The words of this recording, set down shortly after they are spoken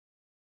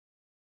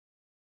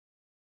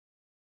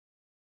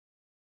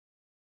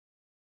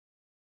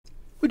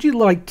Would you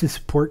like to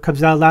support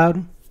Cubs Out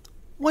Loud?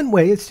 One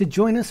way is to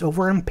join us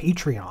over on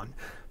Patreon.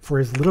 For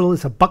as little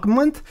as $1 a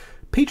month,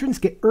 patrons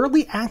get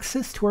early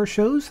access to our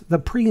shows, the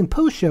pre- and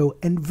post-show,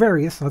 and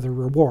various other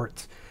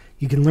rewards.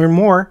 You can learn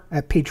more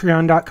at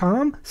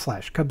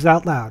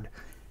patreon.com/CubsOutLoud.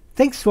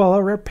 Thanks to all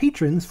our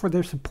patrons for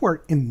their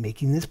support in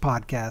making this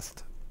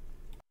podcast.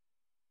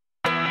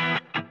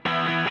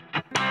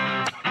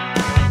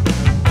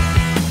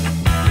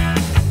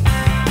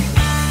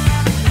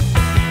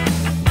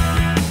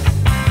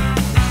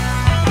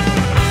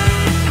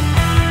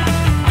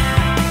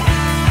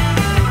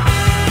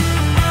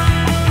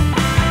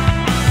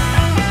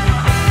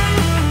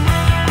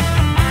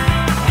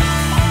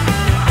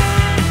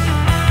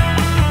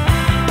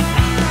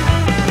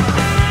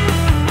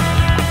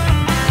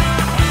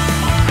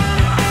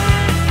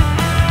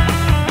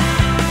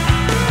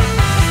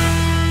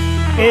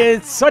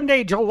 It's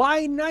Sunday,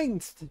 July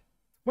 9th,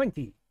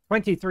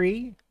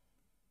 2023.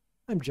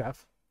 I'm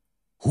Jeff.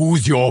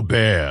 Who's your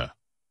bear?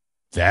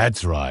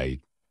 That's right.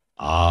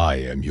 I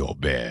am your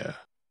bear.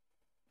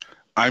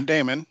 I'm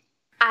Damon.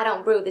 I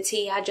don't brew the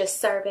tea, I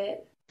just serve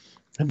it.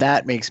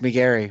 That makes me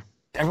Gary.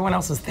 Everyone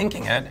else is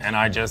thinking it, and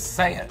I just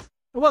say it.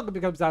 Welcome to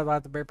Cubs Out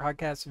Loud, the Bear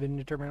Podcast of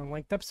Indeterminate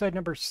Length, episode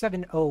number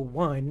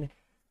 701.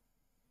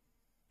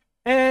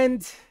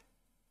 And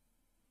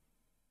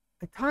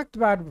I talked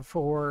about it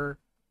before.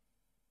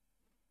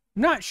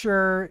 Not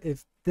sure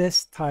if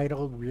this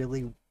title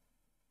really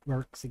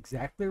works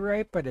exactly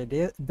right, but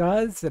it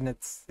does, and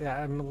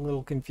I'm a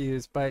little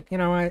confused, but you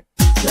know what?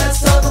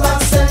 Let's talk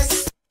about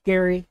sex.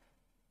 Gary.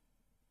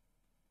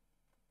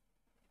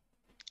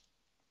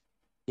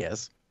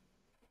 Yes.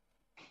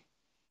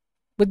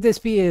 Would this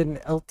be an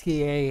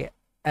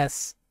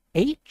LTAS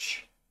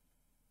H?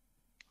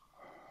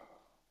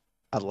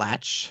 A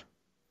latch?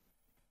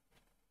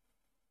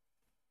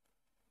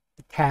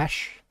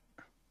 Cash?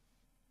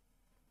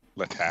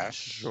 Latash.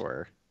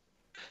 Sure.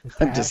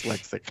 I'm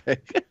dyslexic.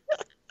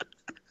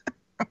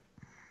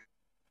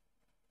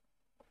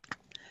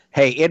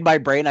 Hey, in my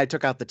brain, I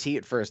took out the T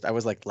at first. I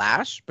was like,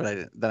 lash,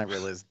 but then I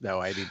realized,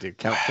 no, I need to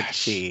count the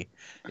T.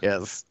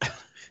 Yes.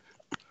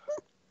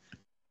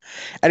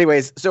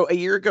 Anyways, so a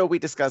year ago, we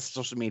discussed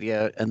social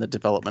media and the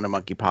development of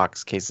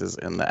monkeypox cases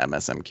in the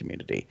MSM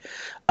community.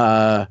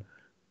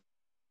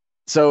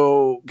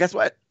 So guess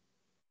what?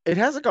 It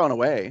hasn't gone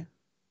away.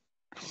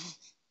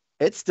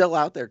 It's still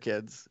out there,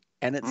 kids.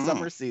 And it's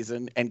summer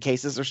season, and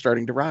cases are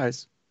starting to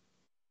rise.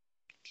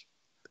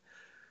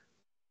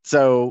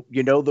 So,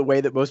 you know the way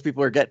that most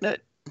people are getting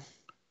it?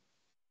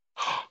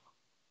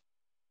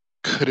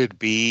 Could it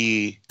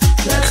be?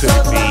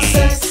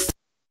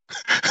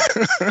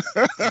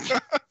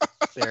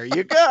 There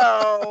you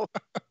go.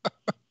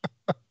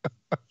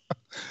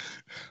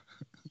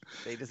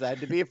 They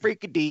decide to be a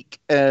freakadeek,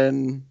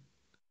 and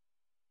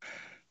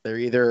they're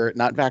either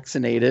not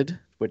vaccinated,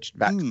 which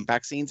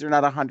vaccines are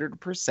not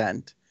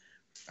 100%.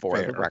 For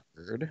Fair. the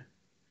record,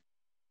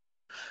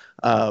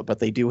 but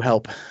they do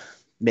help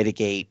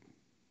mitigate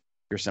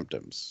your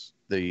symptoms,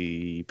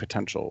 the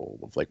potential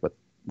of like what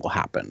will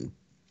happen.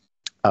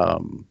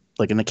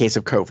 Like in the case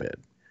of COVID,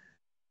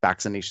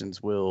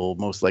 vaccinations will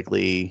most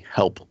likely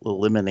help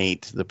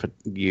eliminate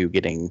you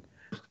getting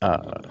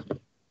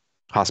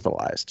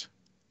hospitalized.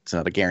 It's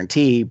not a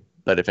guarantee,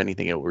 but if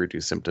anything, it will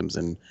reduce symptoms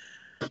and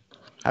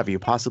have you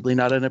possibly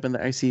not end up in the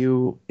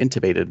ICU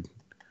intubated.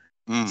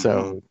 Mm-hmm.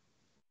 So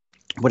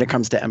when it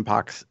comes to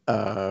Mpox,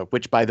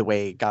 which, by the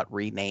way, got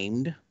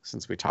renamed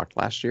since we talked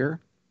last year.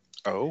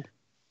 Oh.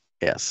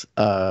 Yes.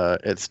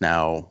 It's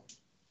now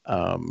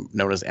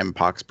known as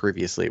Mpox.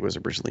 Previously, it was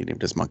originally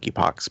named as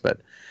monkeypox,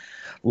 but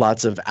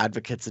lots of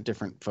advocates and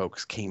different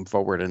folks came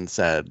forward and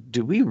said,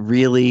 do we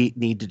really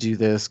need to do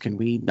this? Can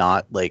we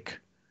not,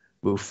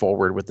 move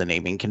forward with the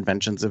naming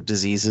conventions of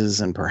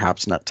diseases and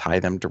perhaps not tie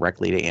them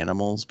directly to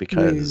animals?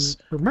 Because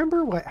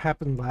remember what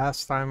happened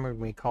last time when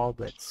we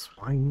called it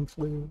swine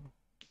flu?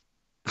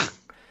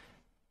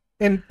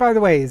 And by the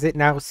way, is it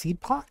now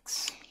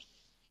seedpox?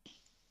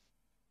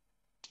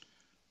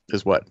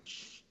 Is what?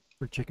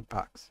 Or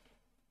chickenpox?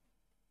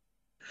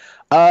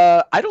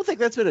 I don't think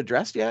that's been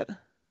addressed yet.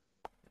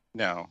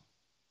 No.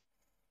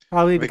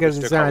 Probably because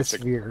it's not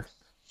severe.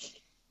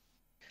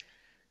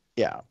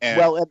 Yeah.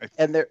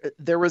 And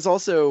there was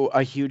also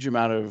a huge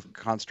amount of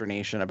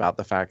consternation about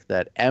the fact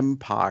that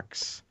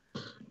Mpox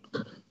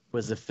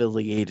was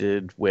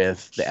affiliated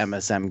with the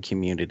MSM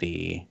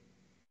community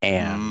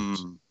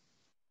and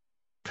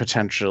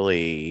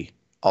potentially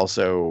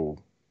also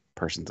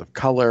persons of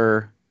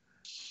color.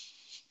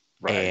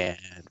 Right.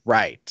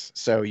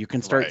 So you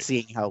can start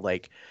seeing how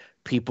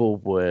people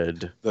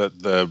would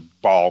the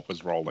ball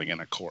was rolling in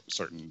a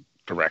certain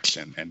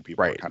direction, and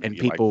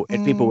people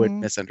people would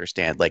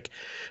misunderstand.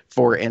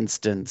 For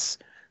instance,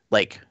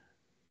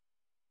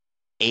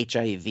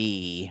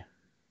 HIV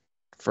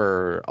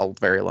for a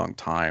very long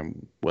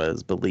time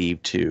was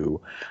believed to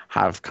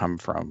have come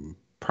from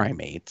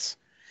primates.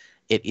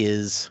 It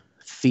is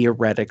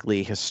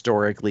theoretically,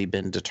 historically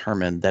been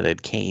determined that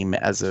it came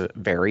as a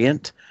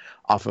variant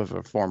off of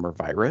a former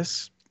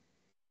virus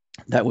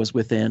that was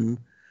within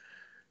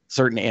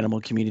certain animal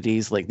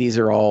communities. Like these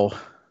are all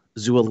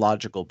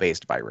zoological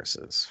based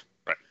viruses.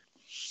 Right.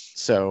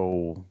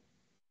 So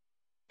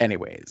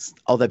anyways,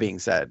 all that being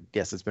said,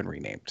 yes, it's been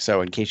renamed. So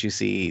in case you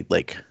see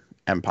like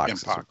Mpox,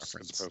 as a Mpox as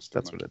reference, opposed to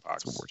that's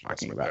monkeypox. what we're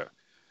talking about.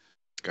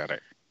 Got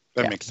it.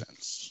 That Yeah. makes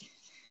sense.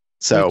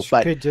 So, Which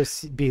but could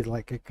just be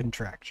like a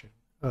contraction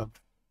of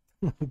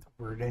the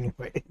word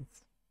anyways.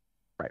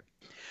 right.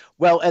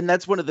 Well, and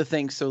that's one of the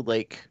things. So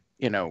like,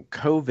 you know,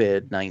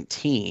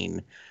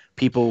 COVID-19,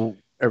 people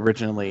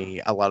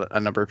originally, a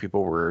number of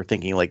people were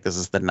thinking like this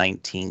is the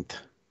 19th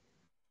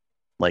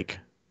like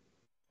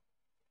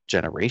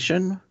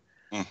generation,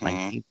 Mm-hmm.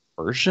 19th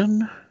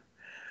version.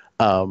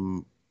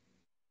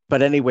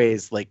 But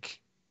anyways, like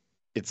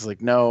it's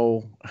like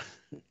no,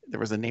 there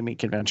was a naming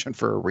convention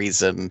for a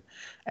reason.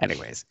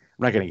 Anyways,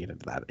 I'm not going to get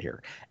into that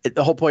here.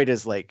 The whole point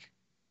is like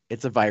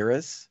it's a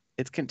virus,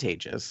 it's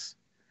contagious.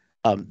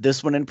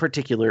 This one in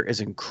particular is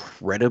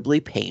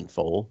incredibly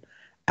painful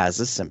as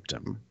a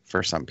symptom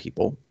for some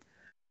people.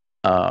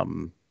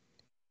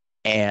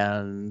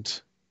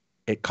 And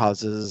it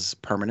causes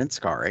permanent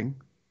scarring.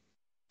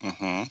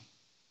 Mm-hmm.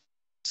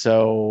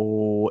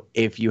 So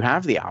if you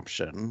have the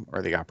option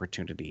or the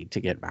opportunity to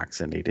get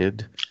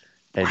vaccinated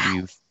and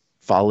you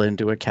fall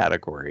into a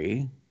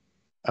category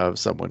of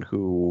someone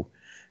who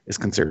is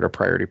considered a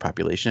priority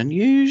population,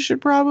 you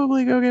should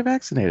probably go get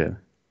vaccinated.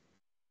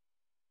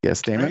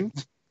 Yes, Damon?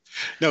 Right.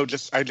 No,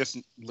 I just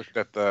looked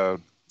at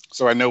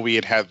so I know we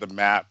had the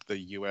map, the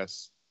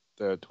US,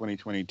 the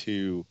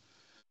 2022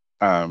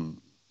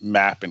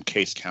 map and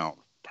case count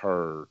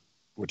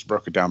which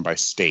broke it down by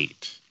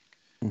state.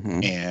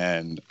 Mm-hmm.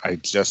 And I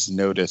just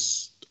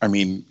noticed, I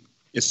mean,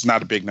 it's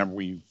not a big number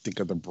when you think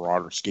of the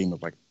broader scheme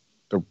of like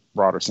the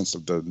broader sense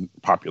of the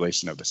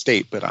population of the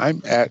state, but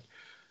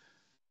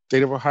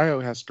state of Ohio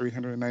has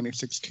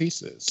 396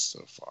 cases so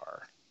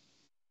far,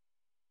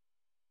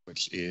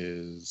 which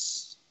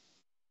is,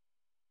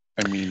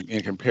 I mean,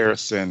 in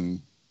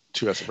comparison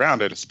to us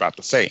around it, it's about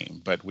the same.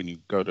 But when you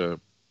go to,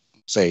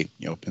 say,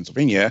 you know,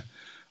 Pennsylvania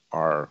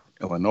or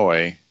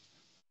Illinois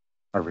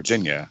or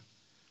Virginia,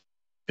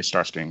 it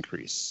starts to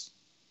increase.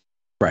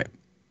 Right.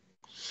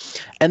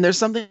 And there's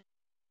something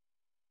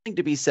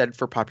to be said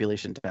for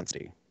population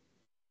density.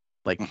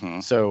 Like,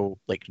 so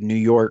like New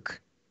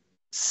York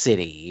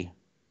City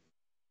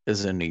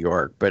is in New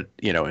York, but,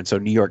 you know, and so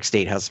New York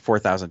State has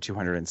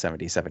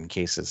 4,277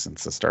 cases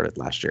since it started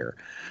last year.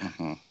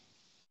 Mm-hmm.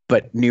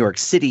 But New York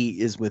City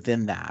is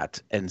within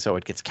that, and so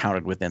it gets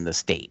counted within the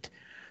state.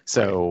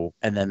 So, right.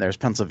 And then there's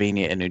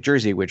Pennsylvania and New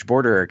Jersey, which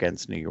border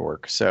against New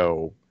York.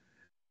 So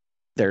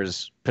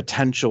there's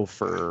potential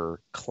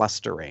for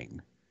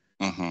clustering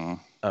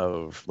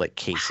of like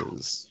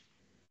cases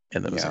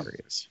in those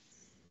areas.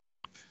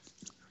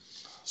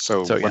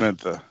 So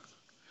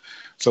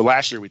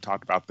last year we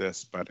talked about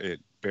this, but it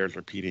bears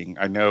repeating.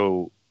 I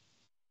know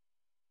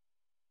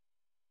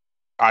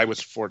I was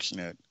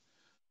fortunate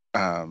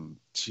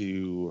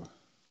to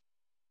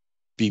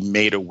be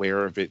made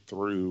aware of it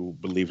through,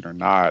 believe it or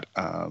not,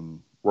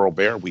 World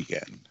Bear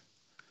Weekend.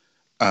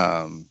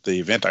 The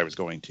event I was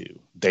going to,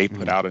 they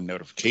put out a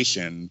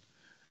notification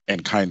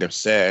and kind of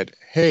said,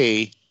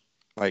 hey,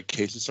 like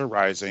cases are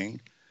rising.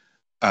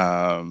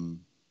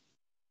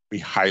 We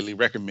highly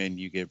recommend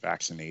you get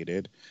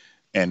vaccinated.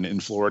 And in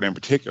Florida in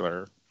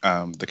particular,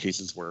 the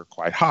cases were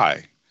quite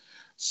high.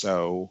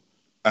 So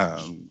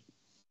I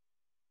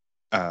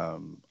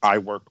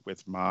worked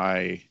with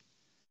my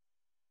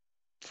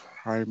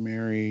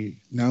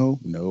no,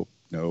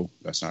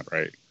 that's not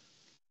right.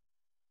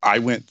 I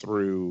went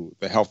through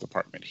the health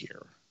department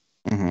here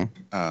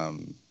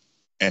and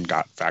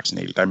got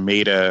vaccinated. I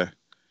made an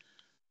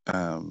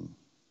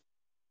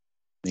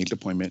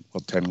appointment,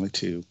 well, technically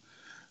two,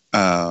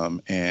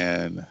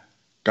 and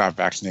got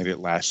vaccinated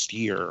last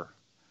year.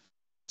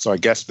 So I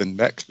guess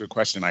the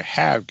question I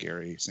have,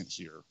 Gary, since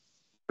you're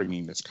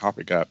bringing this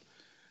topic up,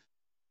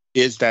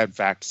 is that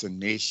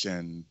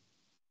vaccination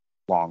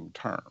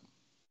long-term?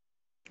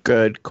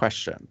 Good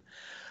question.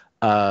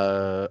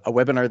 A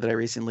webinar that I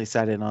recently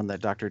sat in on that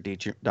Dr.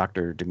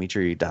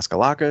 Dimitri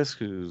Daskalakis,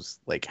 who's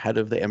like head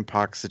of the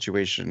Mpox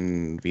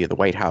situation via the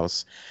White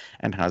House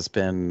and has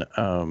been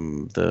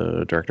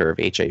the director of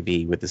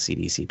HIV with the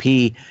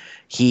CDCP,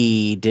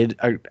 he did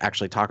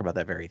actually talk about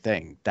that very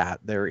thing, that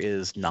there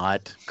is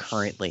not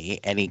currently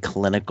any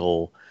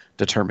clinical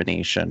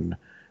determination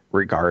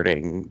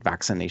regarding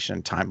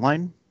vaccination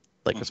timeline,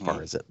 like as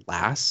far as it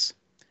lasts.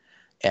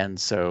 And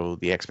so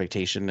the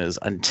expectation is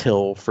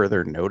until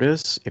further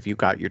notice, if you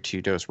got your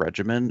 2-dose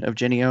regimen of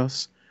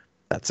Jynneos,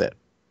 that's it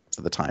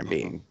for the time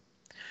being.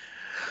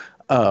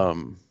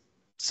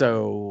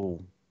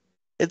 So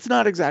it's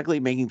not exactly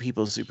making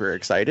people super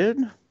excited,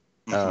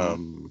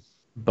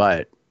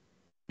 but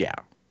yeah.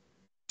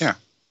 Yeah.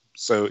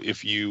 So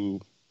if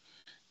you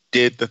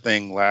did the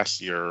thing last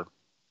year,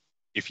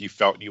 if you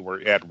felt you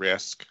were at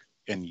risk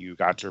and you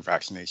got your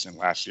vaccination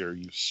last year,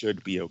 you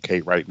should be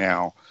okay right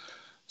now.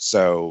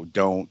 So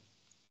don't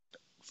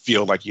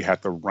feel like you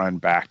have to run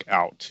back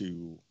out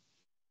to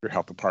your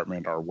health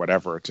department or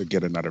whatever to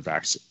get another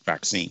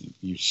vaccine.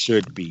 You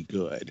should be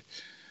good.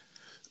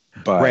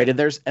 But right, and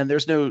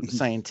there's no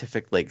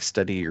scientific like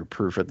study or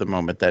proof at the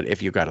moment that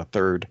if you got a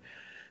third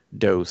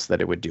dose that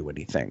it would do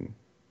anything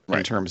in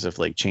right. terms of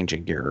like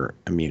changing your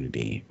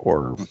immunity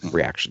or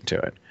reaction to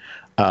it.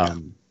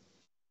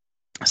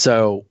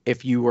 So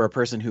if you were a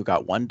person who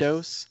got one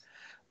dose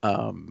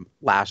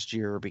last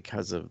year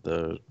because of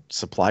the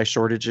supply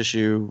shortage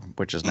issue,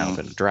 which has now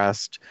been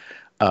addressed,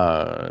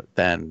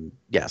 then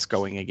yes,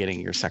 going and getting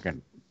your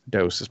second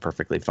dose is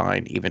perfectly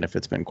fine, even if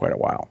it's been quite a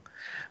while.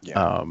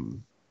 Yeah.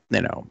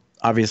 You know,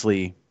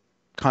 obviously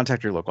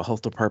contact your local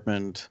health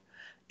department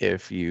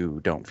if you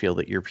don't feel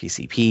that your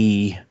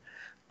PCP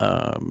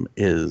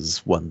is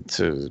one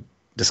to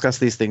discuss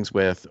these things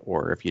with,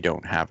 or if you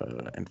don't have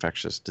an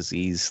infectious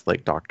disease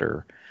like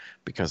doctor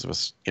because of a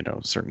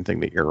certain thing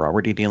that you're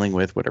already dealing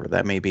with, whatever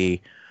that may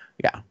be.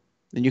 Yeah.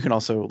 And you can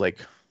also like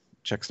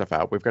check stuff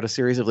out. We've got a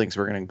series of links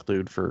we're going to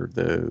include for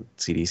the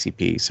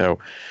CDCP. So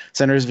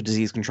Centers of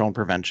Disease Control and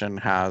Prevention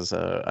has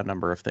a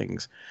number of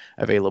things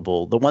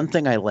available. The one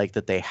thing I like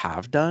that they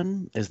have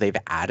done is they've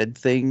added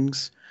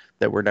things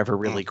that were never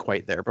really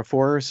quite there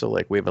before. So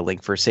like we have a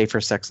link for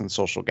safer sex and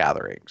social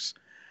gatherings.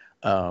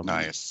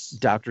 Nice.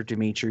 Dr.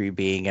 Dimitri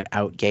being an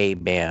out gay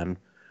man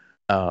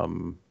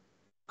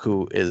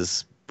who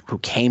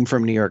came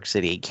from New York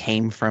City,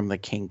 came from the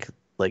kink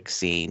like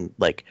scene,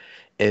 like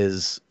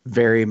is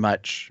very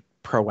much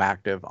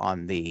proactive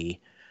on the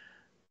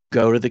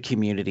go to the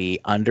community,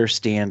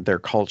 understand their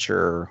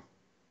culture,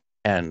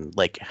 and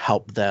like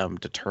help them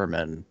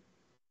determine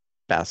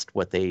best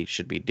what they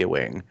should be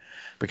doing,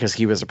 because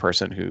he was a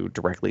person who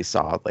directly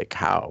saw like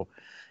how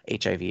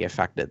HIV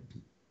affected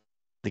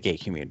the gay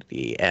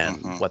community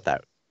and what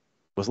that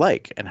was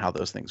like and how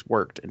those things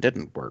worked and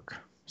didn't work,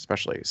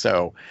 especially.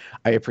 So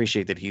I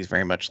appreciate that he's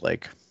very much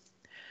like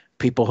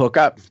people hook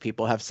up,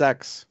 people have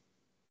sex.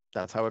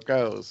 That's how it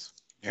goes.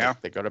 Yeah.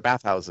 Like, they go to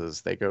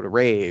bathhouses, they go to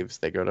raves,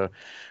 they go to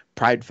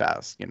Pride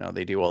Fest,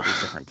 they do all these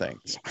different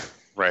things.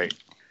 Right.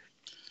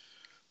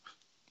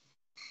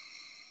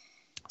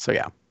 So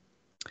yeah.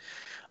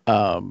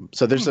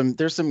 So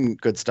there's some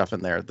good stuff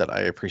in there that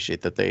I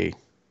appreciate that they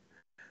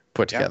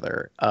put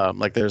together.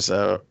 Like there's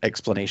a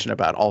explanation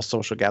about all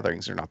social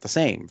gatherings are not the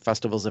same.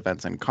 Festivals,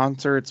 events, and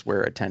concerts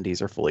where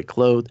attendees are fully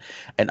clothed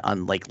and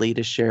unlikely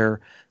to share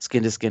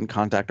skin-to-skin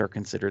contact are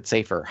considered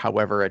safer.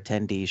 However,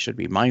 attendees should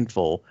be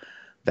mindful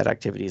that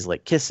activities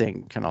like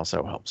kissing can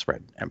also help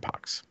spread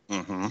Mpox.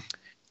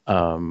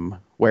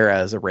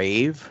 Whereas a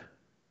rave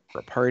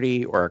or a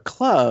party or a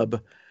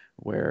club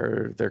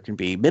where there can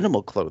be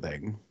minimal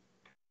clothing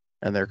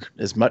and there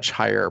is much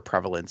higher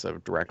prevalence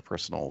of direct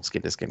personal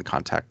skin-to-skin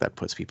contact that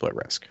puts people at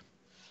risk.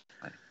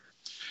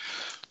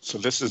 So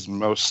this is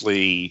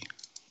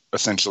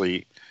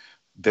essentially,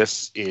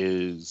 this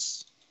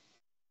is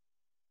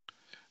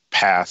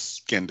past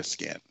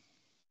skin-to-skin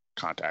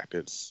contact.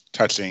 It's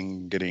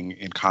touching, getting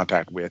in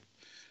contact with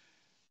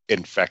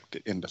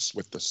infected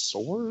with the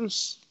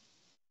sores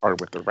or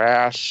with the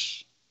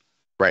rash.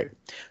 Right.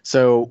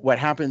 So what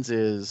happens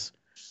is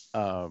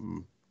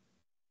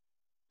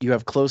you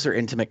have closer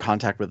intimate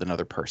contact with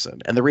another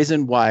person. And the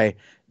reason why,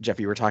 Jeff,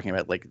 you were talking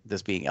about like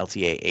this being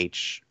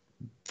LTAH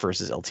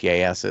versus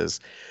LTAS is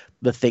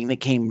the thing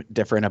that came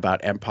different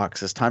about Mpox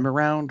this time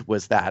around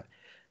was that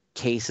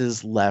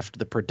cases left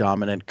the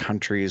predominant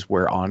countries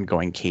where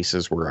ongoing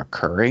cases were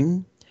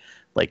occurring.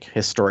 Like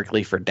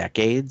historically for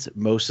decades,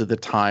 most of the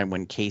time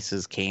when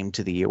cases came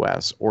to the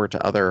US or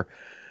to other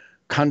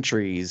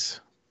countries,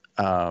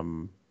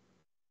 then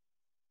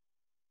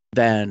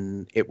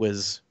it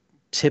was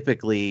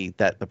typically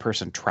that the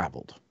person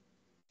traveled.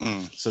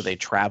 So they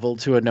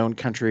traveled to a known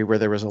country where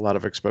there was a lot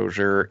of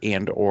exposure,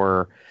 and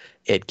or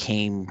it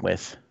came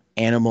with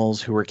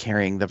animals who were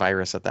carrying the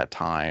virus at that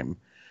time.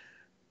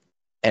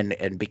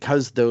 And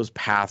because those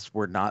paths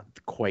were not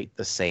quite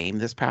the same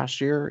this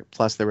past year,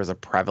 plus there was a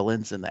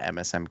prevalence in the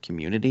MSM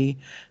community,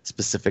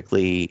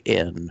 specifically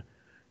in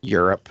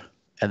Europe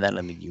and then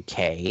in the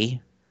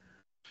UK.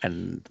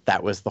 And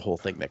that was the whole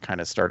thing that kind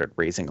of started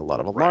raising a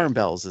lot of alarm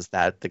bells, is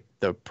that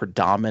the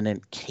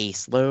predominant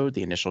caseload,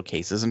 the initial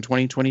cases in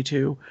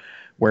 2022,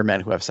 were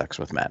men who have sex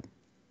with men.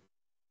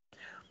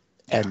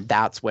 And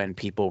that's when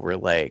people were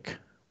like,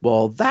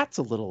 well, that's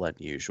a little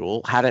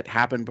unusual. Had it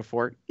happened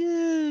before?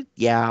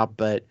 Yeah,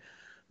 but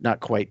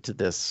not quite to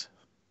this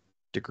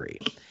degree.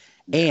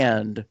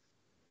 And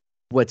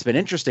what's been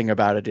interesting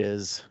about it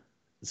is,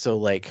 so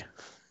like,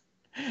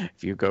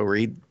 if you go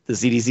read the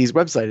CDC's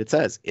website, it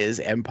says, is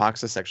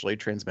Mpox a sexually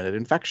transmitted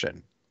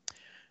infection?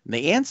 And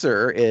the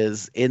answer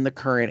is, in the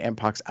current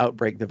Mpox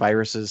outbreak, the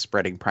virus is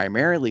spreading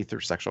primarily through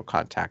sexual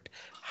contact.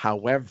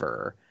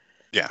 However,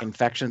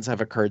 infections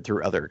have occurred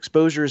through other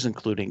exposures,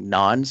 including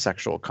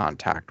non-sexual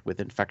contact with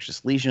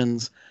infectious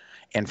lesions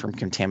and from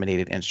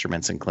contaminated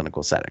instruments in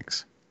clinical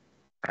settings.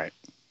 Right.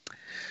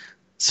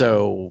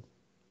 So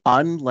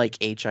unlike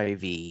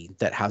HIV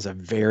that has a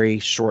very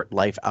short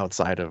life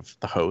outside of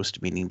the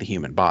host, meaning the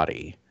human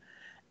body,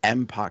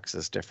 Mpox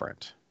is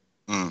different.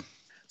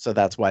 So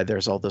that's why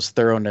there's all this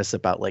thoroughness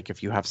about like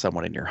if you have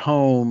someone in your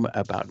home,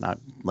 about not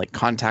like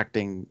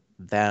contacting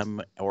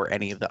them or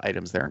any of the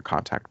items they're in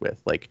contact with,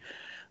 like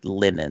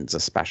linens,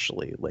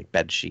 especially like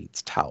bed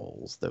sheets,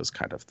 towels, those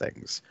kind of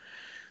things.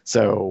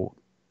 So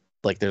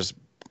like there's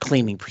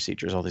cleaning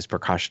procedures, all these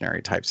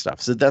precautionary type stuff.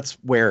 So that's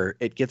where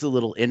it gets a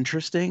little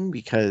interesting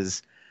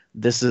because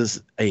this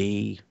is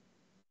a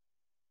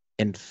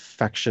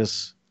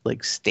infectious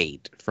like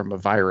state from a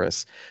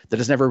virus that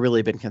has never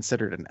really been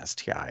considered an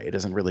STI. It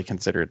isn't really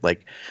considered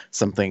like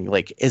something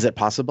like, is it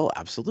possible?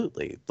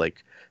 Absolutely.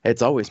 Like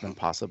it's always been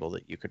possible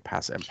that you could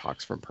pass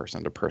Mpox from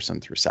person to person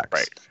through sex.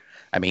 Right.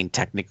 I mean,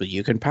 technically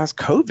you can pass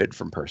COVID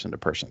from person to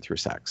person through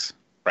sex.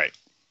 Right.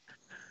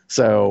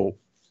 So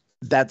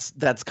that's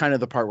kind of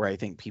the part where I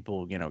think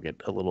people,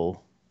 get a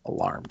little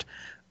alarmed.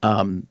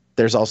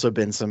 There's also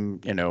been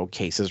some,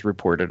 cases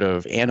reported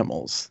of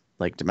animals,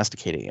 like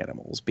domesticating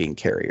animals being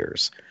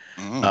carriers,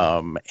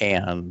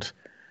 and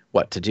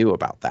what to do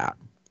about that.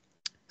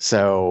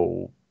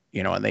 So,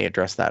 and they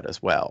address that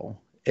as well.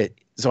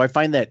 So I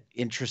find that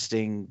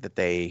interesting that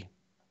they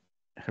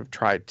have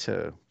tried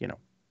to,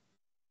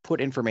 put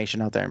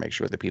information out there and make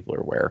sure that people are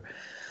aware,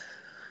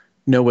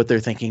 know what they're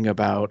thinking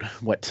about,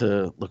 what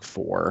to look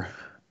for,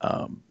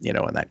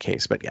 in that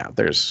case. But yeah,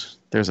 there's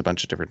a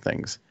bunch of different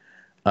things.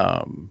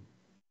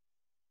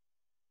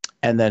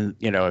 And then,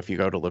 if you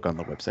go to look on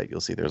the website,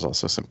 you'll see there's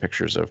also some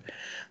pictures of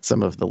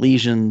some of the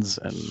lesions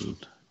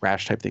and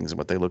rash type things and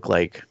what they look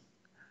like.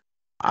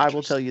 I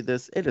will tell you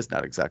this, it is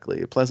not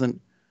exactly a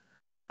pleasant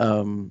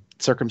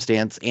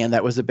circumstance. And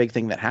that was a big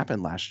thing that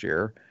happened last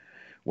year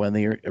when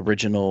the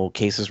original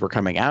cases were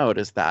coming out,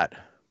 is that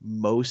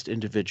most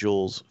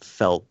individuals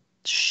felt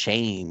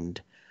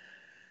shamed,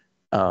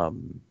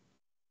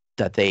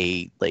 that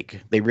they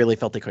really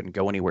felt they couldn't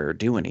go anywhere or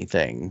do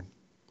anything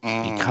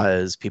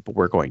because people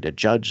were going to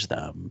judge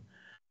them.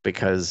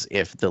 Because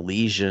if the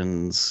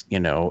lesions,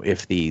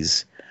 if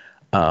these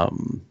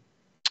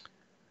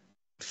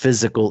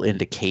physical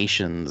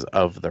indications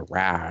of the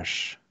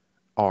rash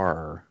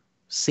are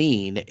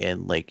seen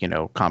in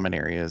common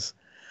areas,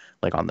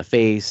 like on the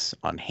face,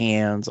 on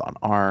hands, on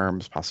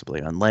arms,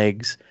 possibly on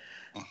legs,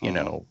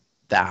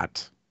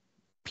 that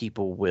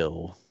people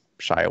will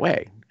shy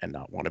away and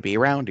not want to be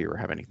around you or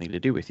have anything to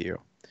do with you.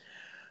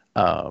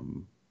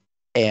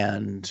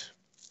 And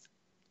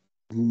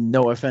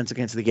no offense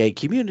against the gay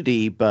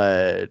community,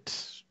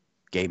 but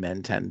gay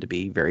men tend to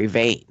be very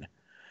vain.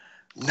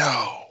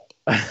 No.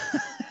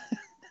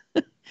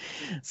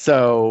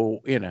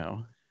 So, I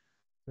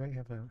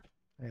have a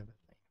thing.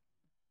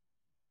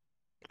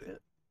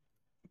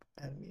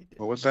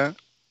 What was that?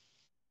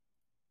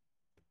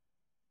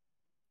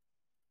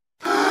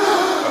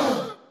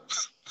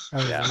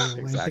 Yeah,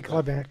 exactly.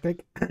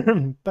 Anticlimactic,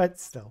 but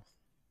still.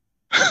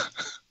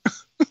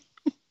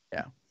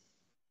 Yeah.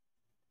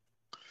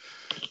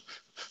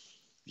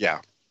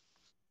 Yeah.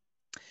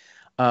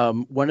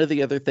 One of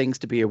the other things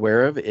to be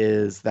aware of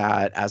is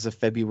that as of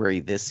February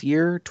this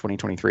year,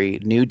 2023,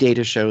 new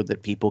data showed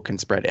that people can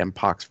spread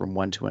Mpox from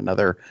one to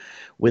another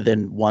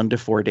within 1 to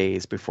 4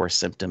 days before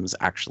symptoms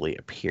actually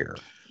appear.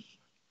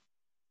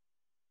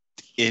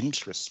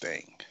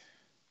 Interesting.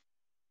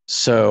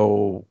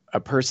 So a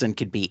person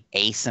could be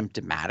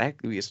asymptomatic.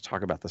 We used to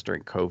talk about this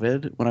during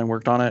COVID when I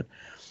worked on it,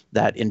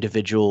 that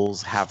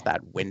individuals have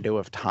that window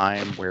of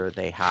time where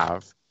they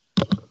have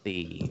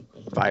the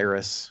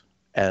virus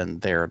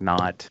and they're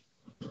not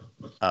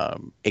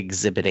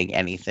exhibiting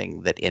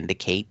anything that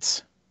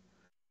indicates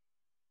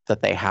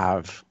that they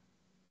have,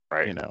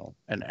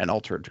 an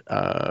altered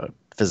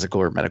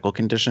physical or medical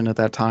condition at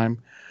that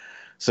time.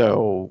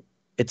 So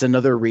it's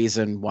another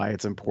reason why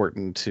it's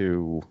important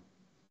to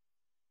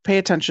pay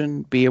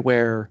attention, be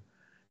aware.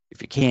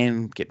 If you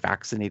can, get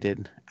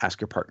vaccinated, ask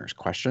your partners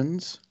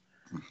questions.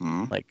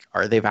 Like,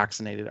 are they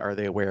vaccinated? Are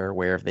they aware?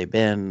 Where have they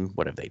been?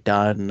 What have they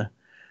done?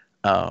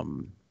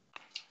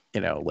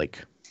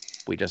 Like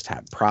we just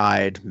had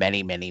Pride,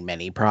 many, many,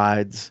 many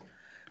Prides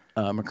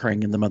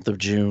occurring in the month of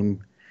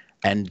June.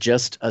 And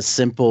just a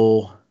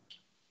simple,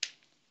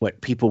 what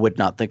people would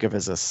not think of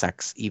as a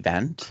sex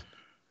event,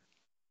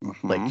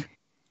 like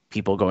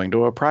people going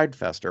to a Pride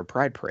Fest or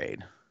Pride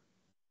Parade.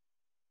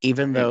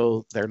 Even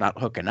though they're not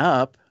hooking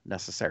up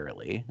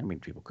necessarily, I mean,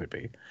 people could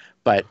be,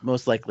 but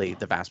most likely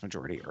the vast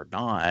majority are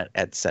not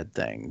at said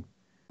thing.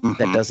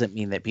 That doesn't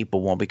mean that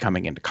people won't be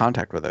coming into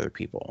contact with other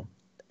people,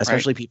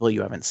 especially people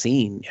you haven't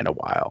seen in a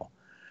while.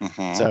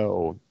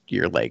 So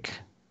you're like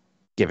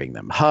giving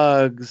them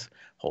hugs,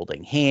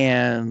 holding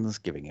hands,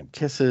 giving them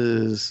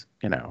kisses,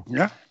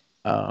 Yeah.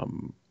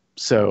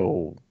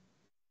 So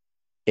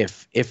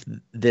if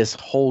this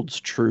holds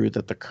true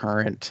that the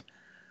current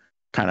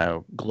kind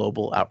of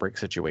global outbreak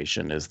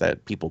situation is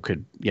that people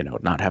could,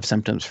 not have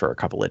symptoms for a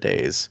couple of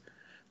days,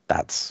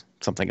 that's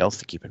something else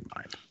to keep in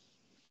mind.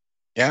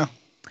 Yeah.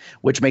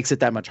 Which makes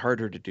it that much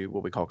harder to do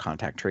what we call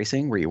contact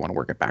tracing, where you want to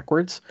work it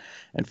backwards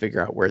and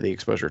figure out where the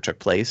exposure took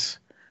place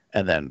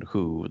and then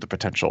who the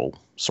potential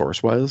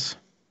source was.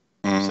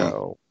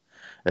 So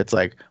It's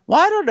like, well,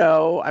 I don't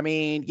know. I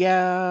mean,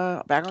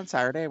 yeah, back on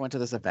Saturday, I went to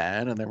this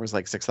event and there was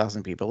like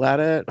 6,000 people at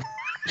it.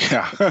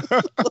 Yeah.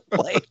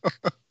 Like,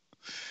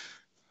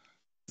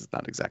 it's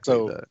not exactly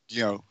So,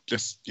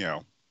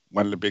 the.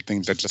 one of the big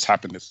things that just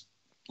happened this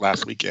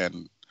last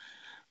weekend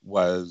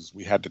was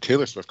we had the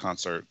Taylor Swift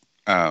concert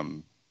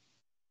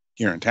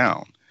here in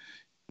town.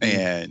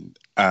 And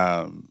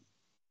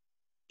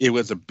it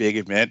was a big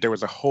event. There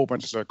was a whole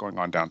bunch of stuff going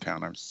on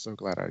downtown. I'm so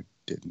glad I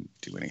didn't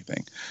do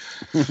anything.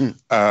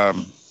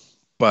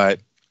 But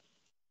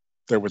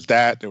there was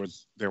that.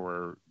 There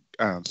were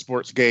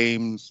sports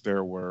games.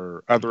 There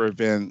were other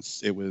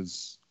events. It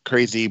was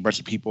crazy. A bunch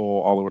of people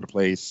all over the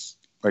place.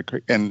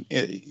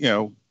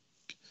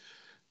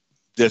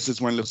 This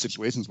is one of those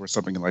situations where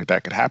something like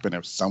that could happen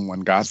if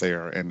someone got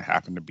there and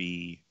happened to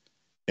be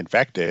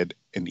infected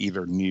and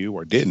either knew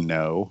or didn't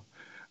know.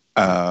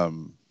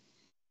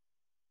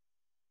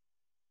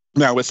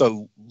 Now it's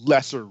a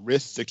lesser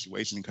risk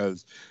situation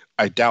because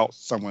I doubt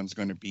someone's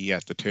going to be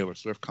at the Taylor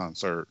Swift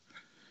concert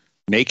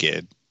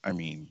naked. I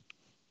mean,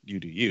 you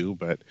do you,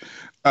 but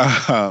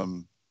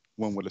one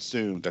would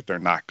assume that they're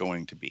not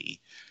going to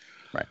be.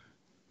 Right.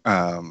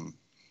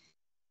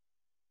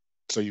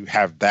 So you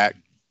have that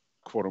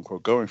quote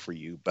unquote going for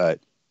you, but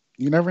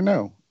you never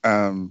know.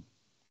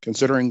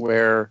 Considering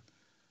where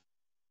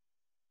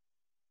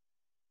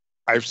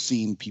I've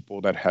seen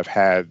people that have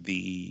had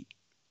the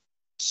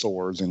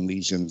sores and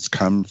lesions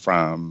come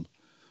from,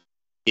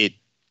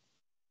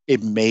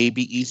 it may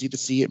be easy to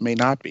see, it may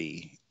not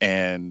be,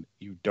 and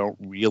you don't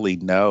really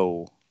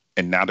know.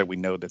 And now that we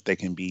know that they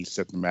can be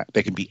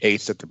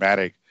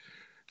asymptomatic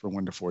for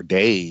 1 to 4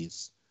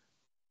 days,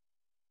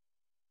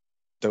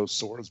 those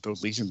sores,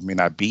 those lesions may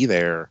not be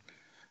there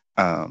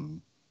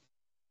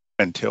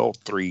until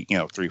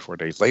 3-4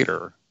 days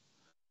later.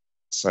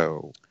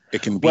 So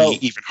it can be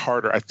even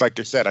harder. Like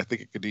I said, I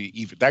think it could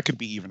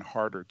be even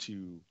harder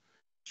to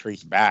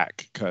trace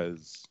back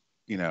because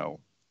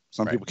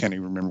some people can't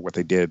even remember what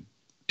they did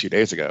 2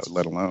 days ago,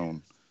 let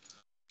alone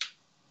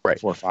 4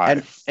 or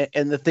 5.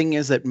 And the thing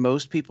is that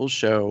most people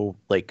show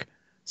like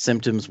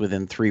symptoms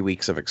within 3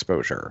 weeks of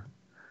exposure,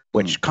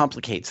 which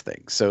complicates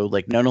things. So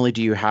like not only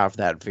do you have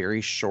that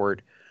very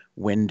short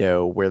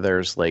window where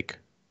there's like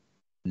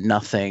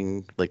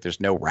nothing, like there's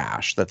no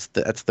rash. That's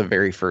the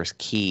very first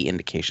key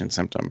indication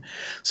symptom.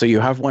 So you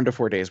have 1 to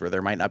 4 days where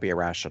there might not be a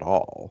rash at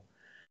all.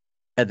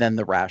 And then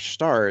the rash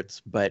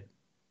starts, but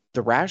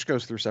the rash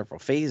goes through several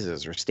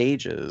phases or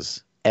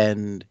stages.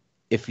 And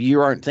if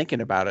you aren't thinking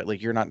about it, like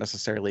you're not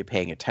necessarily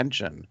paying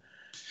attention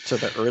to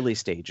the early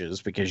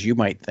stages because you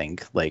might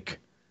think like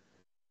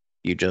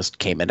you just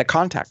came into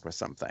contact with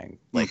something.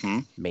 Like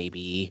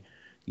maybe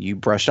you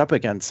brushed up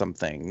against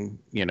something,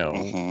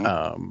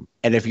 and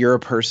if you're a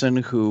person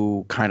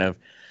who kind of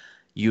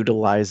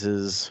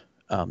utilizes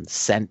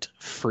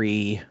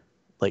scent-free,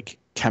 like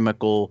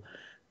chemical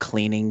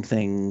cleaning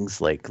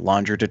things like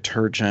laundry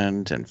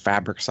detergent and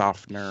fabric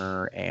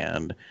softener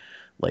and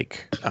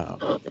like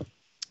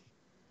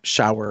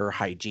shower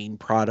hygiene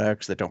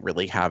products that don't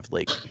really have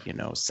like,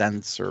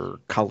 scents or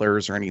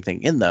colors or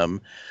anything in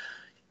them,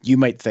 you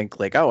might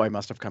think like, oh, I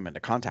must have come into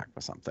contact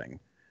with something.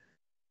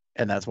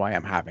 And that's why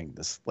I'm having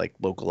this like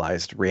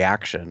localized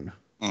reaction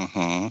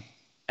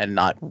and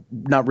not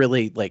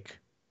really like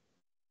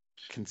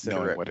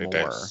consider what it it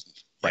more. is.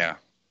 Right.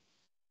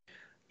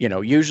 Yeah.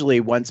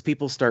 Usually once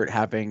people start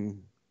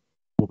having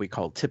what we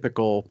call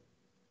typical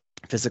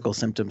physical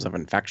symptoms of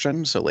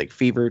infection, so like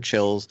fever,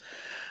 chills,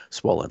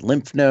 swollen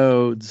lymph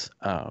nodes,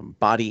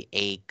 body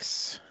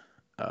aches,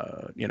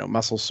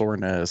 muscle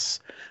soreness,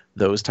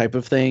 those type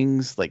of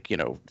things, like,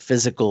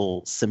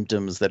 physical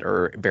symptoms that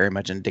are very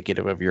much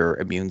indicative of your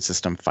immune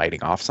system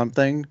fighting off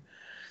something,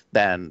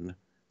 then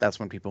that's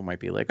when people might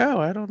be like, oh,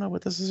 I don't know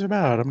what this is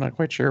about. I'm not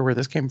quite sure where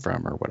this came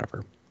from or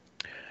whatever.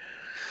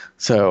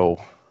 So,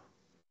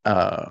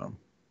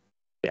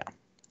 yeah,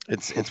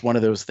 it's one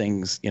of those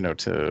things,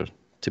 to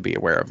be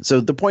aware of.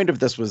 So the point of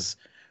this was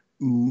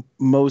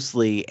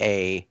mostly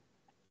a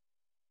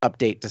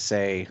update to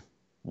say,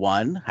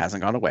 1,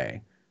 hasn't gone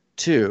away.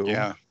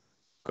 2,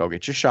 go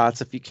get your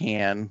shots if you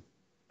can.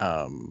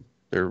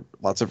 There are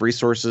lots of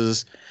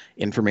resources,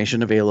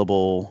 information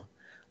available.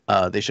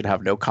 They should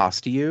have no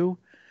cost to you.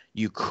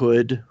 You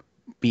could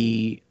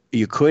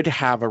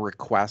have a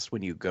request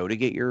when you go to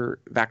get your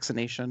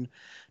vaccination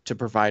to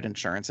provide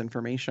insurance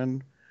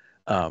information,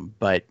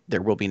 but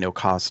there will be no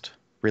cost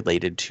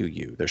related to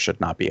you. There should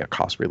not be a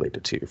cost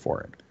related to you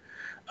for it.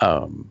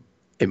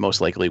 It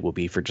most likely will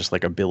be for just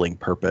like a billing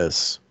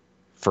purpose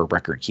for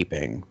record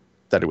keeping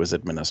that it was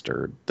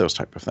administered, those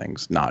type of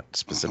things, not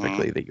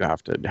specifically that you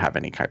have to have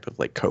any type of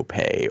like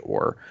copay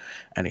or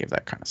any of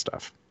that kind of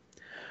stuff.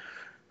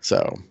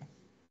 So,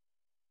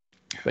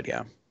 but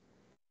yeah.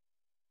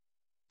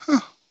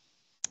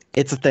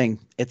 It's a thing.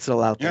 It's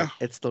still out there.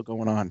 It's still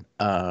going on.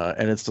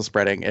 And it's still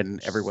spreading, and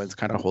everyone's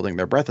kind of holding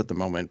their breath at the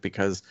moment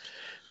because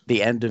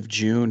the end of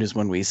June is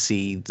when we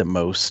see the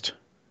most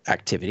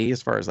activity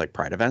as far as like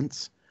pride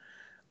events,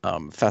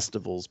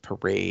 festivals,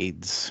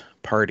 parades,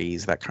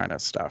 parties, that kind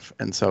of stuff.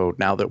 And so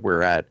now that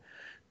we're at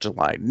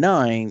July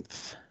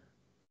 9th,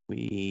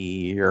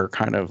 we are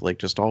kind of like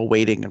just all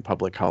waiting in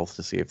public health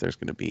to see if there's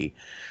going to be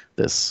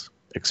this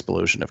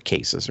explosion of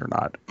cases or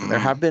not. There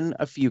have been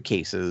a few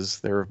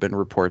cases. There have been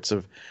reports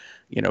of,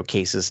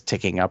 cases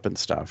ticking up and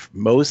stuff.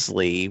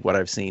 Mostly what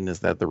I've seen is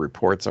that the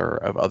reports are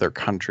of other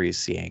countries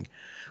seeing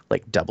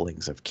like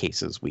doublings of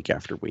cases week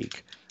after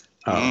week.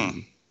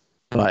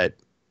 But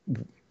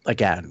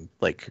again,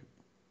 like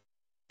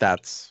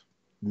that's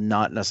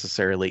not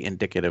necessarily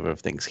indicative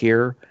of things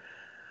here.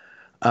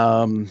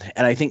 And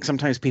I think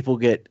sometimes people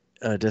get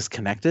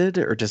disconnected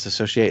or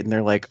disassociate, and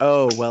they're like,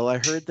 "Oh, well, I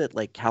heard that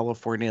like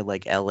California,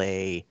 like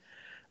LA,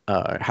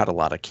 had a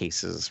lot of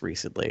cases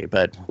recently."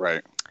 But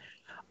Right.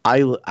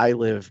 I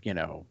live,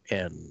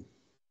 in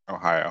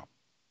Ohio.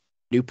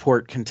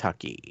 Newport,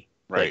 Kentucky.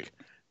 Right. Like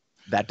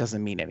that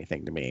doesn't mean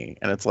anything to me.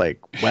 And it's like,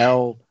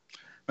 well,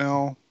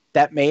 Well,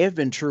 that may have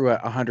been true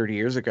 100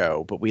 years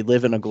ago, but we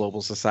live in a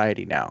global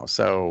society now.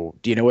 So,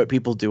 do you know what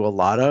people do a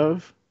lot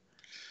of?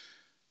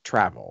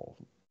 Travel.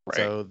 right.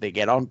 So they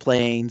get on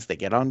planes, they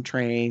get on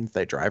trains,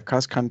 they drive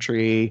cross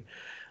country,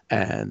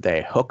 and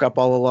they hook up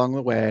all along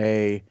the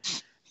way.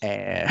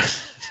 And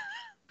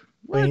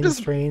we're Planes,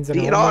 just trains, and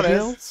being honest,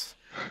 automobiles.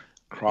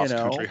 Cross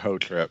country hoe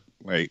trip.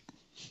 Like,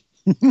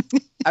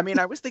 I mean,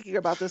 I was thinking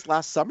about this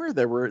last summer.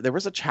 There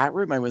was a chat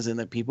room I was in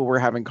that people were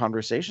having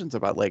conversations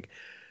about like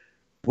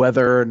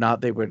whether or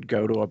not they would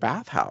go to a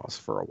bathhouse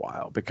for a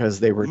while because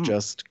they were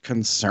just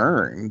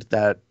concerned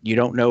that you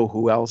don't know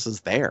who else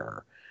is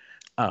there.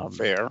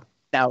 fair.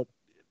 Now,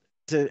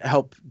 to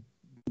help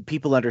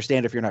people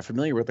understand, if you're not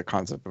familiar with the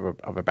concept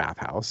of a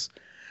bathhouse,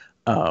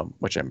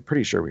 which I'm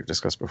pretty sure we've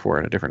discussed before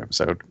in a different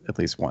episode, at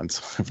least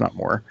once, if not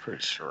more.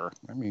 Pretty sure.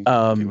 I mean,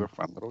 do a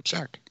fun little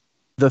check.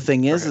 The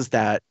thing is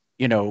that,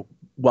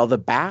 while the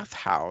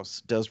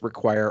bathhouse does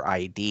require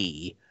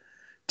ID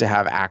to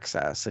have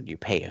access and you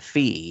pay a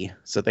fee,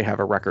 so they have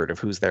a record of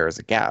who's there as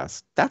a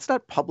guest, that's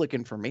not public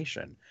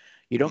information.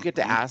 You don't get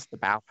to ask the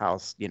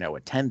bathhouse,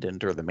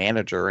 attendant or the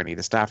manager or any of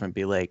the staff and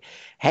be like,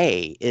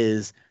 hey,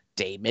 is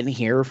Damon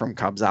here from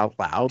Cubs Out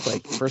Loud?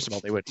 Like, first of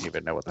all, they wouldn't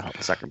even know what the hell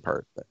the second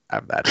part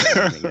of that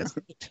is.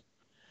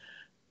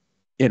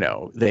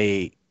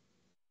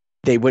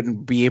 They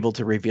wouldn't be able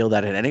to reveal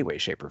that in any way,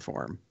 shape, or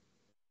form.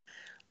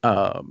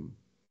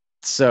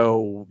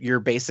 So you're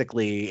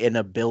basically in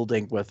a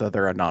building with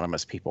other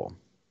anonymous people,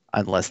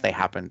 unless they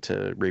happen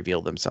to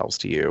reveal themselves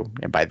to you.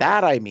 And by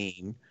that, I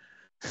mean,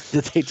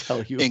 did they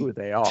tell you who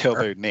they are? Tell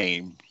their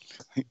name.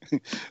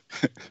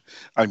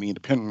 I mean,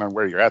 depending on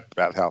where you're at the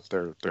bathhouse,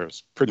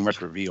 there's pretty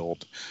much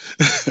revealed.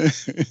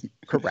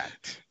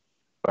 Correct.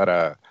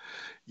 But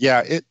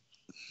yeah,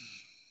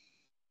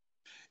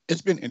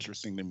 it's been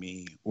interesting to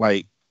me,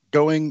 like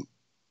going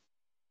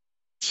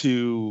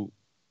to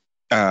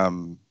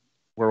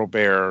World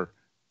Bear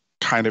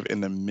kind of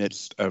in the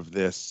midst of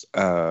this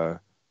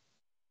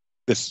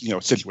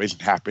situation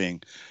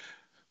happening.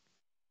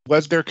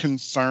 Was there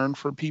concern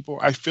for people?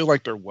 I feel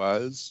like there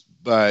was,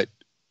 but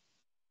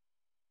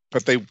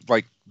they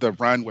like the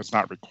run was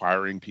not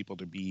requiring people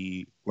to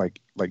be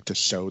like to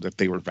show that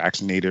they were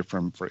vaccinated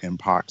for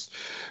Mpox.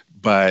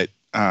 But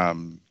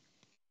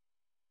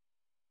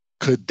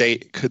could they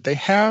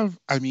have?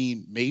 I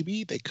mean,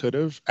 maybe they could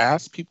have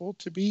asked people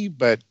to be,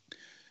 but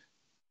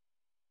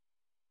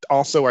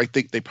also I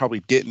think they probably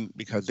didn't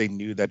because they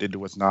knew that it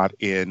was not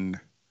in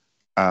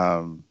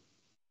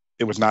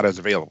it was not as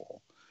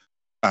available.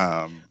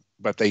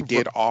 But they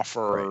did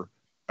offer.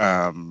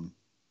 Right.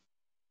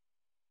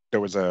 There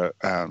was a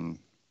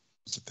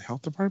was it the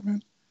health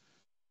department?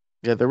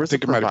 Yeah, there was a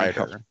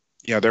provider.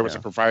 There was a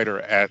provider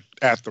at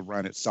the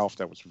run itself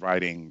that was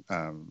providing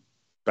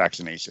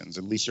vaccinations,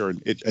 at least your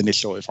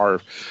initial, if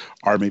our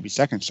maybe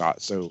second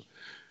shot. So,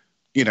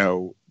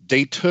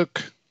 they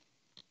took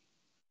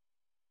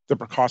the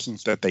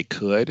precautions that they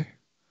could,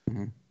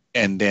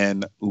 and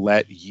then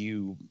let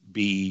you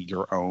be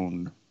your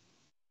own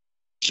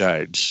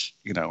judge,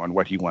 on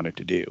what he wanted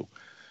to do.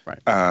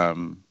 Right.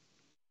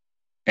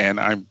 And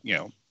I'm,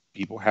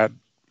 people had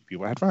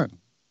fun.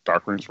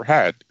 Dark rooms were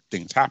had.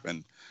 Things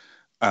happened.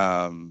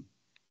 To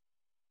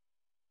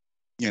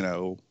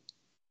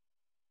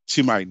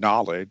my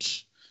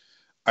knowledge,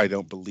 I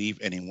don't believe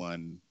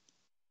anyone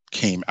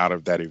came out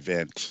of that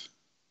event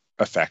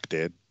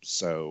affected.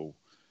 So,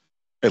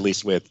 at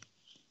least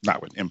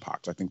not with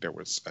Mpox. I think there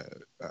was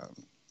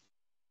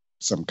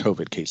some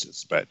COVID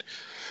cases, but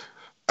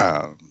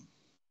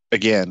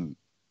again,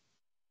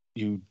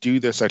 you do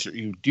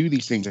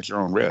these things at your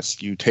own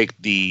risk. You take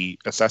the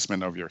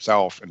assessment of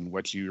yourself and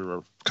what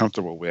you're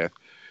comfortable with.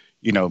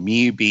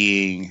 Me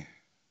being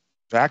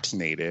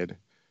vaccinated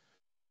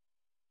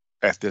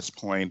at this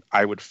point,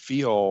 I would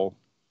feel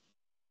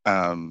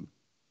more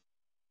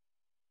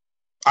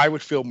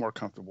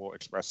comfortable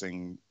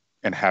expressing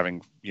and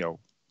having,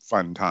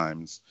 fun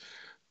times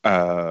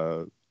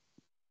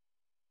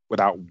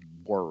without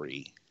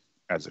worry,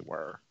 as it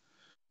were.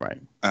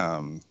 Right.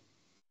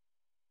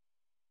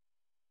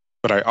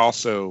 But I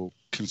also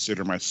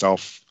consider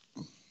myself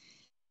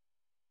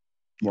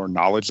more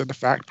knowledge of the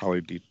fact,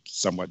 probably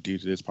somewhat due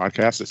to this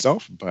podcast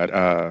itself,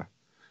 but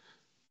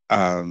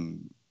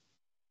um,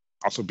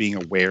 also being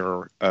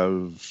aware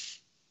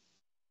of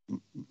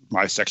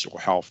my sexual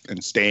health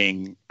and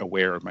staying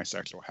aware of my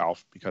sexual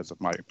health because of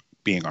my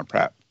being on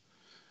PrEP.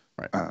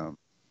 Right.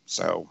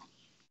 So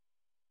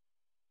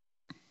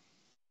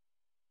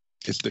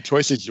the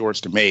choice is yours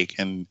to make,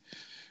 and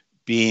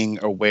being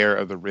aware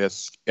of the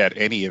risk at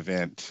any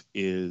event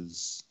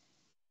is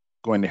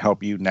going to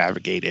help you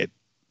navigate it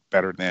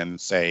better than,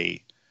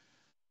 say,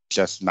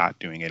 just not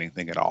doing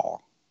anything at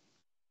all.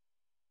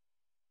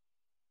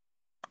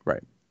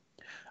 Right.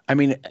 I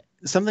mean,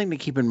 something to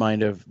keep in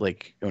mind of,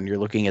 like, when you're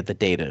looking at the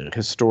data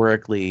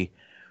historically,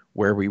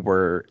 where we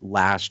were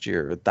last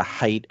year, the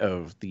height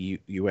of the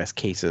U.S.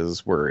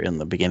 cases were in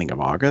the beginning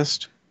of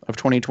August of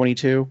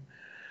 2022.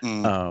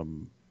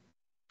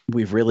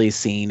 We've really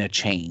seen a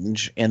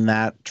change in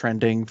that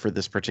trending for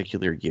this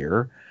particular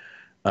year.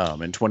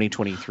 In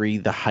 2023,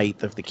 the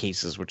height of the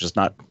cases, which is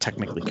not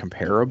technically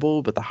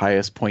comparable, but the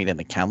highest point in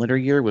the calendar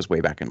year was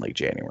way back in late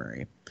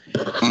January.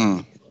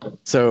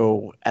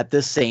 So at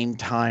this same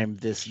time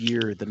this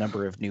year, the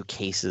number of new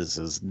cases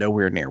is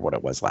nowhere near what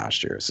it was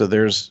last year. So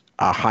there's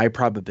a high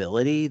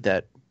probability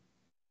that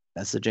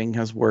messaging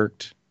has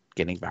worked,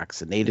 getting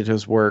vaccinated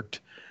has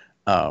worked,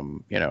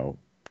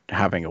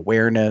 having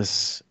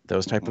awareness,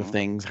 those type of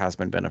things has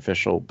been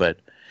beneficial, but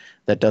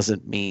that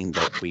doesn't mean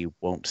that we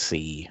won't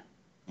see,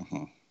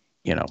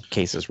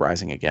 cases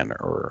rising again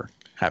or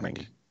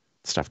having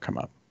stuff come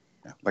up.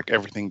 Like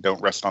everything,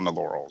 don't rest on the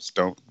laurels.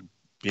 Don't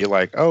be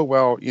like, oh,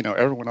 well,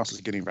 everyone else is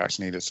getting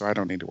vaccinated, so I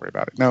don't need to worry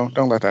about it. No,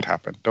 don't let that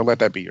happen. Don't let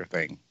that be your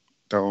thing.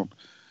 Don't.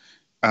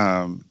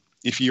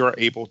 If you are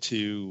able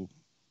to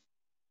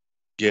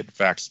get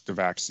the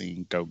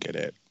vaccine, go get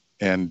it.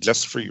 And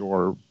just for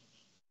your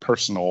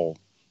personal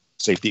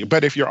safety.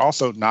 But if you're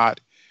also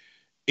not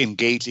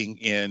engaging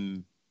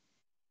in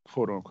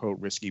quote unquote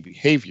risky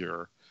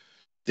behavior,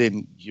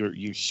 then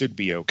you should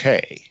be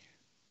okay.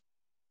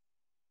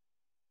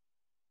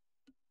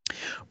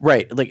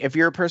 Right. Like if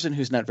you're a person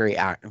who's not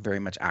very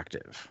much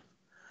active,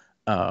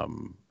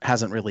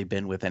 hasn't really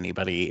been with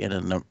anybody in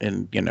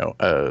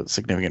a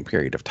significant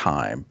period of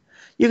time,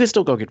 you can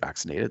still go get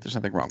vaccinated. There's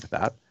nothing wrong with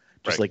that.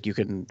 Just like you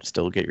can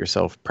still get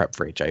yourself prepped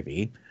for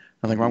HIV.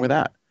 Nothing wrong with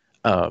that.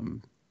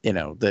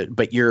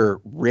 But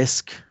your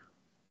risk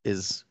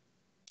is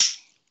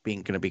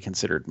going to be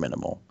considered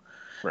minimal.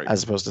 Right.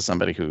 As opposed to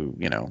somebody who,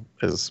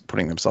 is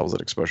putting themselves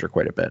at exposure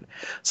quite a bit.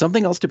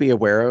 Something else to be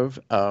aware of,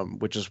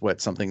 which is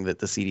something that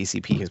the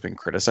CDCP has been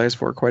criticized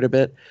for quite a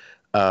bit,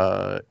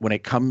 when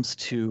it comes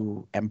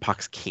to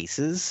Mpox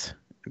cases,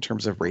 in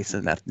terms of race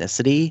and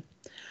ethnicity,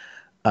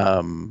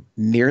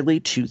 nearly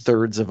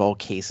 2/3 of all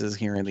cases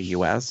here in the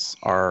U.S.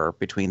 are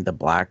between the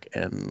Black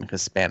and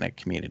Hispanic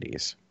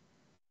communities.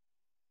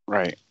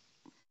 Right.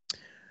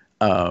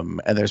 And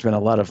there's been a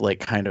lot of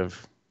kind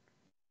of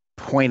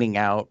pointing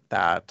out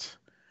that,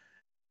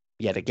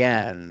 yet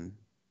again,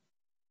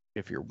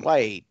 if you're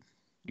white,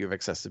 you have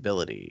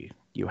accessibility,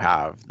 you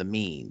have the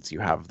means, you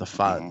have the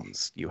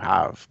funds, you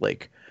have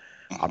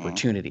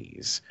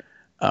opportunities.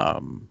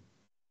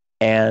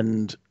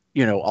 And,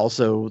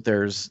 also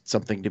there's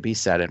something to be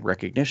said in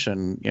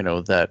recognition,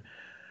 that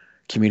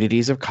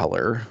communities of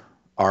color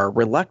are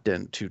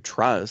reluctant to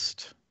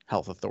trust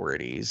health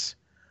authorities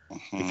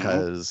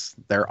because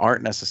there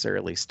aren't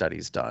necessarily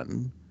studies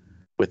done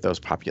with those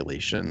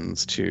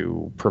populations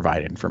to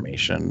provide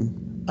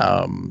information.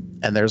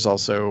 And there's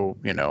also,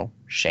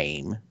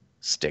 shame,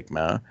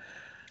 stigma,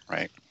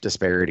 right,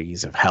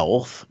 disparities of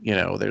health.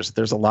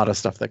 There's a lot of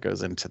stuff that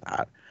goes into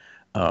that.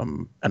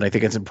 And I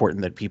think it's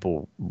important that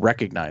people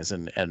recognize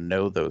and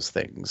know those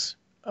things,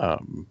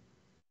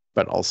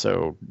 but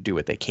also do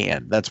what they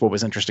can. That's what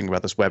was interesting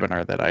about this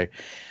webinar that I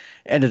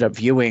ended up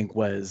viewing.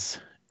 Was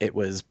it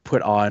was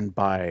put on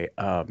by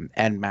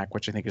NMAC,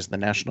 which I think is the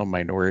National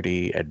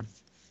Minority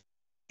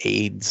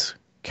AIDS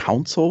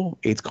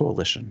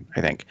Coalition,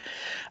 I think.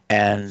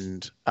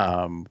 And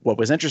what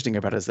was interesting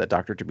about it is that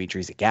Dr.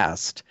 Dimitri's a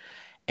guest,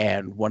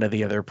 and one of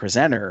the other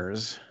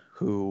presenters,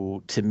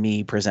 who to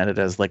me presented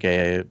as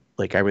I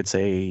would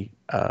say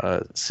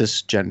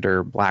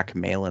cisgender Black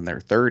male in their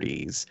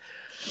 30s,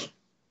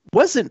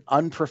 wasn't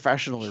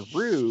unprofessional or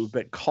rude,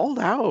 but called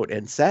out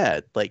and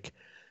said,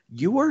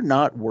 you are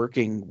not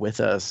working with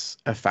us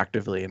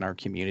effectively in our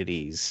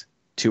communities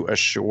to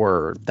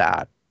assure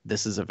that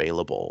this is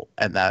available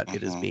and that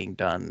it is being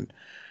done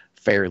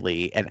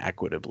fairly and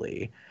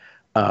equitably.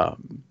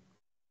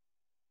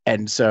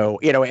 And so,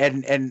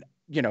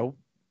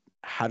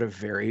 had a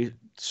very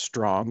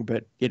strong,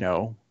 but,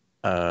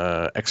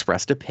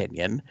 expressed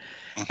opinion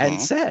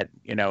and said,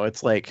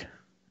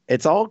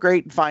 it's all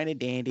great and fine and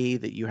dandy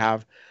that you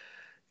have,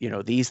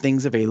 these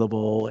things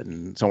available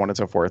and so on and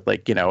so forth.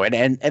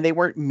 And they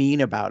weren't mean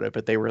about it,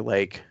 but they were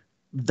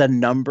the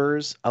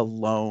numbers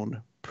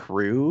alone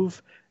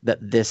prove that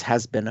this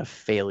has been a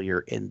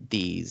failure in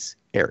these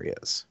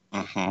areas.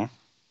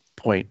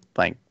 Point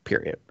blank,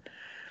 period.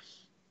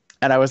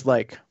 And I was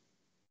and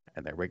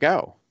there we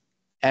go.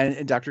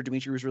 And Dr.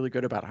 Dimitri was really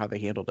good about how they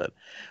handled it,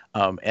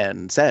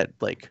 and said,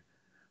 like,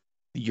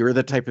 you're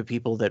the type of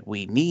people that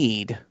we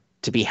need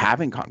to be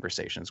having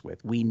conversations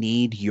with. We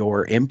need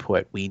your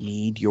input. We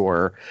need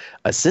your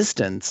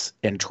assistance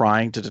in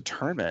trying to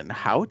determine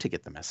how to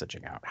get the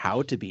messaging out,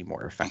 how to be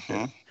more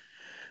effective.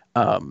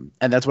 And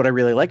that's what I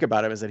really like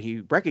about him, is that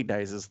he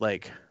recognizes,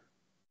 like,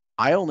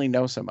 I only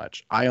know so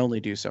much. I only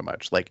do so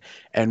much. Like,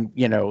 and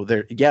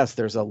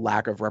there's a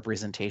lack of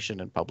representation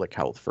in public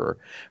health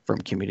from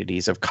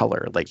communities of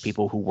color, like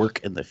people who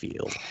work in the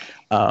field.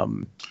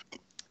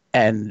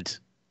 And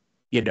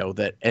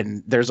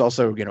and there's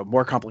also,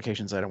 more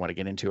complications I don't want to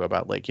get into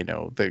about, like,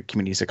 the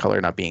communities of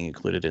color not being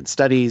included in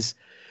studies.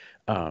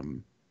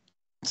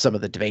 Some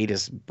of the debate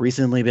has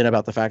recently been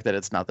about the fact that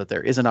it's not that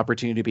there is an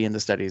opportunity to be in the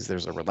studies,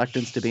 there's a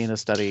reluctance to be in a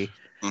study.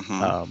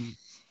 And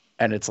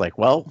it's like,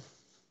 well,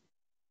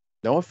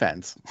 no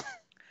offense,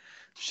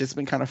 shit's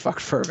been kind of fucked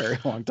for a very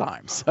long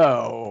time.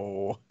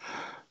 So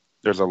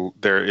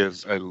there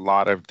is a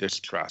lot of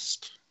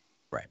distrust.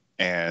 Right.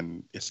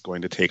 And it's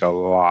going to take a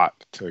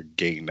lot to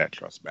gain that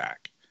trust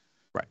back.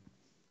 Right.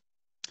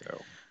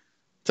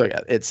 So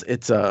yeah, it's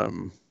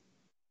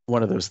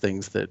one of those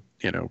things that,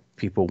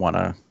 people want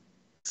to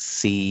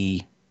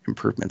see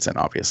improvements in,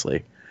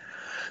 obviously.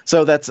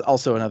 So that's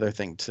also another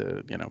thing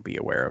to, be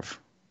aware of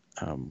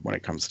when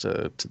it comes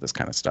to this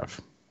kind of stuff.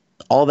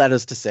 All that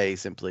is to say,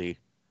 simply,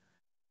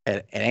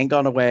 it ain't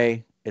gone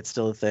away. It's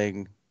still a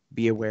thing.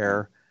 Be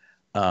aware.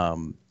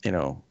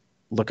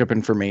 Look up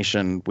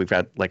information. We've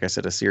got, like I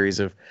said, a series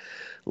of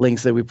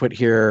links that we put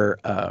here,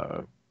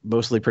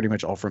 mostly pretty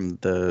much all from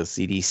the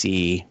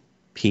CDC.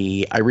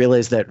 I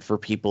realize that for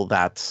people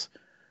that's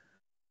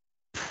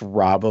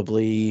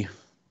probably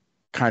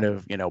kind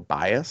of,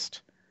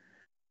 biased.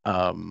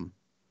 The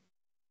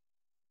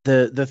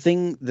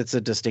thing that's a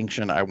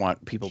distinction I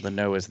want people to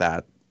know is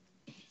that,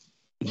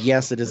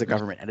 yes, it is a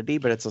government entity,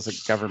 but it's also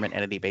a government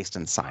entity based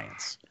in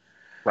science.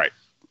 Right.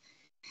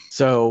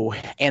 So,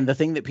 and the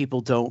thing that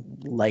people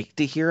don't like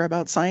to hear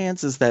about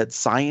science is that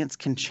science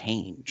can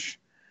change.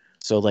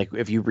 So, like,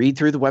 if you read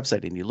through the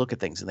website and you look at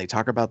things and they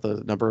talk about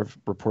the number of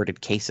reported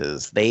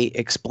cases, they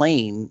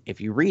explain, if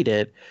you read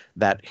it,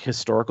 that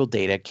historical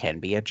data can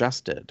be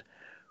adjusted.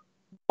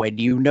 When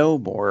you know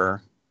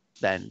more,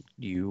 then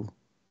you,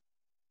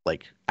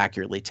 like,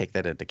 accurately take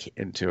that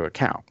into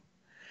account.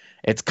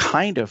 It's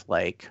kind of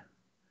like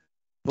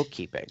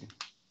bookkeeping.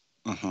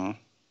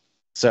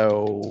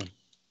 So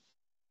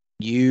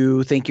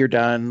you think you're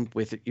done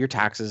with your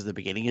taxes at the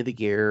beginning of the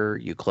year,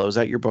 you close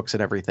out your books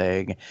and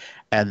everything,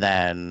 and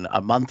then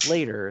a month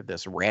later,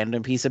 this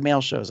random piece of mail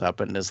shows up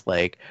and is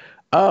like,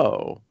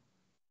 oh,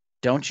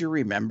 don't you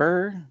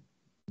remember?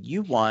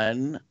 You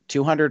won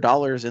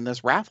 $200 in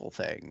this raffle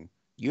thing.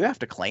 You have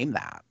to claim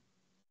that.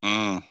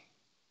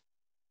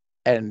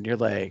 And you're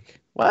like,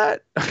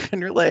 what?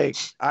 And you're like,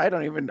 I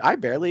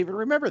barely even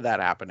remember that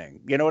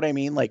happening. You know what I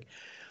mean? Like,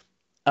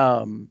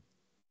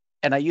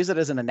 and I use it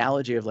as an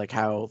analogy of, like,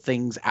 how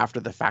things after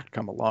the fact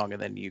come along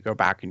and then you go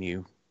back and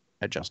you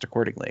adjust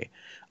accordingly.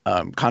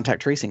 Contact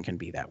tracing can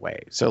be that way.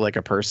 So, like,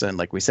 a person,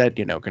 like we said,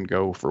 can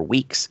go for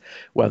weeks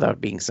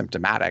without being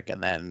symptomatic.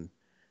 And then,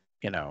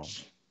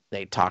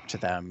 they talk to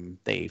them,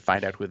 they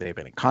find out who they've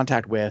been in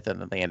contact with,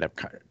 and then they end up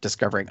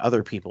discovering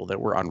other people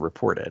that were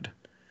unreported.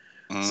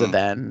 So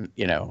then,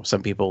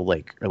 some people,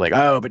 like, are like,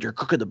 oh, but you're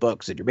cooking the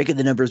books and you're making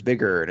the numbers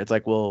bigger. And it's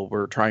like, well,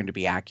 we're trying to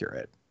be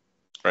accurate.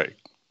 Right.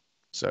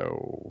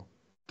 So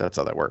that's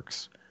how that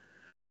works.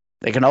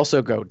 They can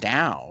also go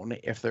down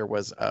if there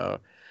was a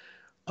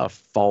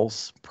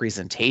false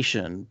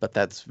presentation, but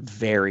that's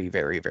very,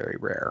 very, very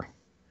rare.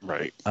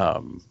 Right.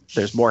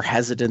 There's more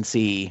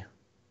hesitancy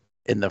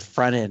in the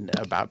front end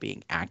about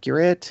being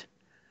accurate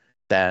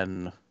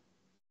than,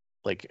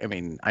 like, I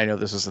mean, I know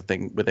this is a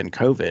thing within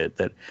COVID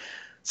that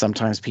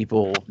sometimes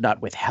people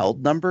not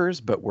withheld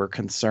numbers, but were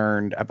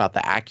concerned about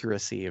the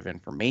accuracy of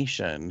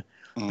information,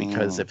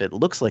 because if it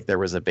looks like there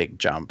was a big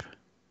jump,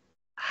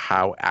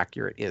 how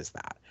accurate is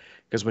that?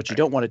 Because what you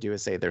don't want to do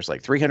is say there's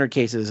like 300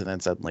 cases and then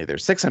suddenly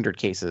there's 600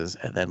 cases,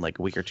 and then like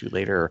a week or two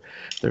later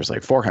there's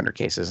like 400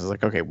 cases. It's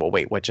like, okay, well,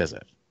 wait, which is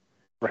it?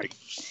 Right.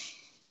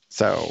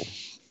 So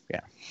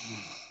yeah,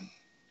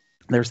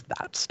 there's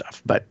that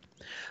stuff, but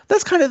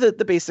that's kind of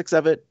the basics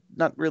of it.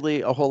 Not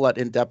really a whole lot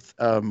in depth,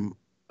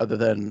 other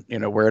than,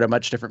 we're at a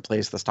much different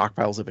place. The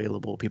stockpile's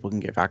available. People can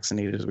get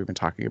vaccinated, as we've been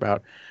talking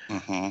about.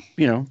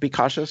 Be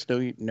cautious,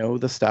 know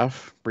the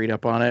stuff, read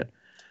up on it.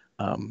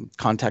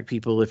 Contact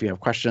people if you have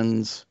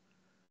questions,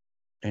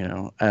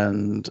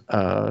 and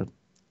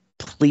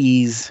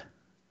please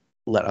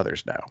let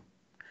others know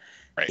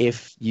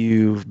if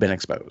you've been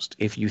exposed,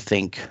 if you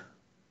think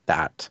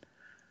that,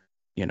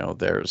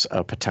 there's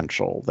a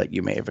potential that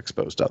you may have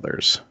exposed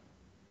others.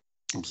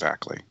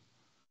 Exactly.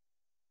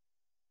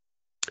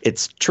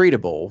 It's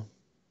treatable.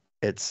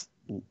 It's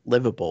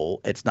livable.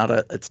 It's not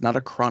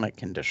a chronic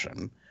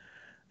condition.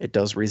 It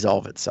does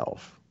resolve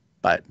itself,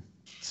 but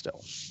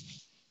still.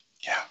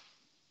 Yeah.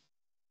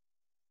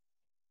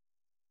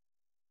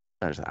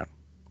 There's that.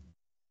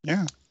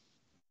 Yeah.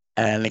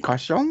 Any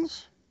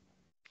questions?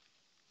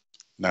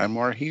 None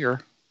more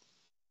here.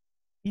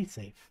 Be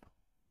safe.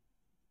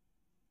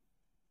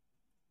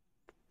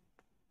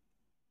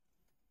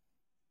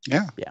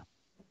 Yeah.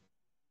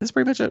 That's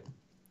pretty much it.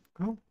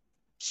 Cool.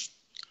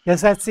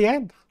 Guess that's the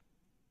end.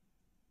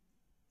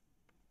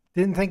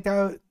 Didn't think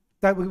that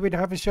we would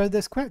have a show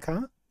this quick,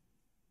 huh?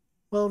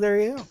 Well, there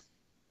you go.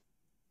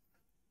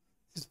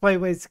 Display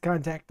ways to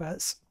contact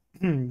us.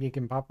 You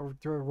can pop over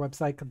to our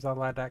website,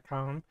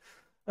 cubsoutloud.com.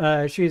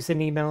 Shoot us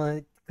an email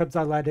at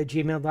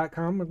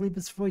cubsoutloud@gmail.com or leave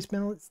us a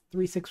voicemail. It's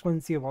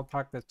 361-COL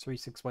Talk. That's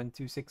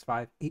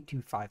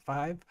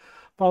 361-265-8255.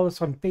 Follow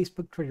us on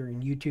Facebook, Twitter,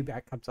 and YouTube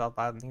at Cubs Out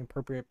Loud in the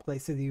appropriate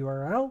place of the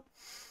URL.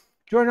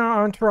 Join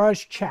our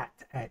entourage chat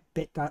at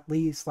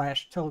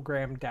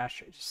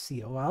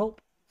bit.ly/telegram-COL.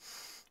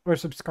 Or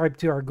subscribe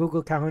to our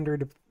Google Calendar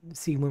to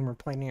see when we're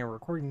planning or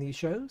recording these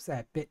shows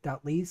at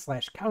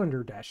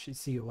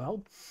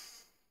bit.ly/calendar-COL.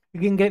 You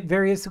can get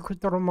various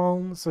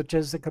accoutrements, such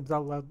as the Cubs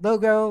Out Loud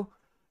logo,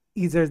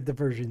 either the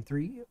version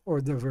 3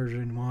 or the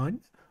version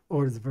 1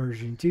 or the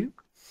version 2.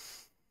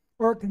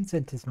 Or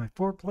Consent is My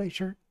Foreplay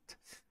shirt.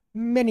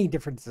 Many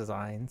different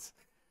designs.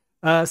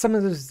 Some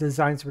of those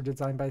designs were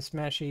designed by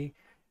Smashy.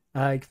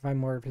 You can find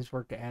more of his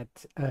work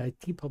at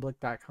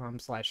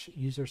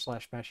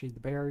tpublic.com/user/Smashy the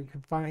Bear. You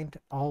can find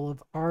all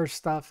of our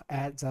stuff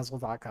at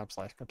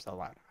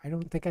zazzle.com/cubsoutloud. I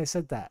don't think I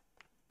said that.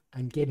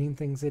 I'm getting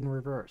things in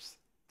reverse.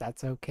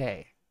 That's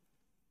okay.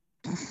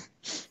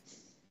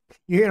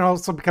 You can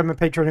also become a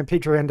patron at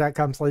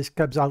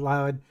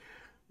patreon.com/cubsoutloud,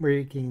 where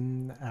you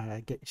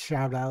can get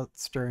shout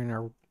outs during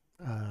our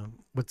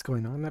What's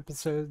Going On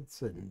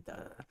episodes, and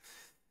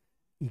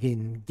you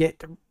can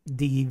get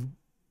the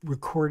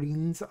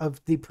recordings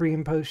of the pre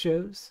and post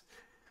shows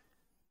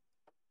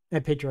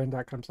at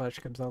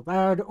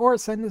patreon.com/cubsoutloud, or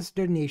send us a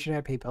donation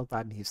at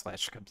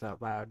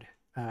paypal.me/cubsoutloud.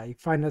 You can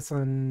find us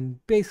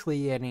on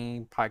basically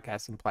any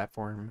podcasting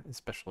platform,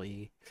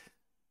 especially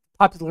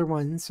popular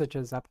ones such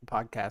as Apple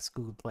Podcasts,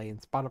 Google Play,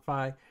 and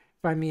Spotify.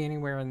 Find me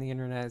anywhere on the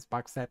internet as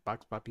Boxset,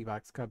 Boxpuppy,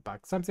 Boxcub,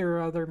 Box something or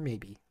other,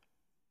 maybe.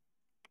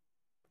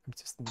 I'm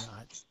just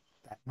not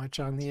that much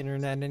on the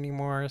internet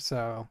anymore,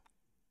 so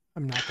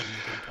I'm not going to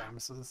make any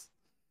promises.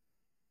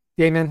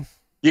 Damon?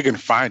 You can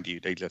find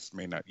you. You just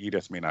may not be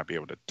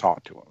able to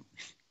talk to them.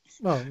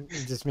 Well, you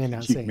just may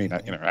not You say may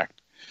not anything.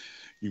 interact.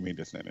 You may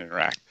just not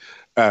interact.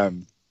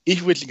 If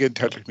you wish to get in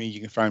touch with me, you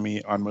can find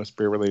me on most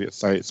beer-related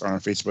sites, on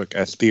Facebook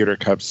as Theater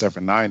Cub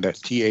 79.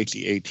 That's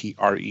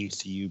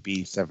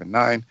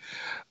TheaterCub79.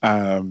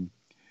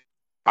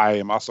 I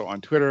am also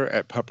on Twitter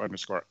at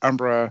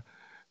pup_Umbra.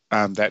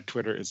 That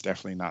Twitter is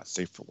definitely not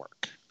safe for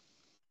work.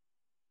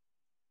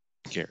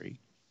 Gary.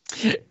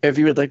 If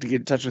you would like to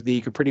get in touch with me,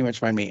 you can pretty much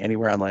find me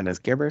anywhere online as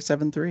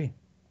GareBear73.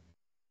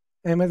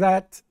 And with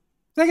that,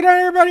 say good night,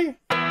 everybody.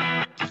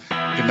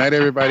 Good night,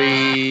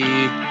 everybody.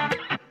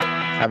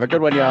 Have a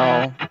good one,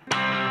 y'all.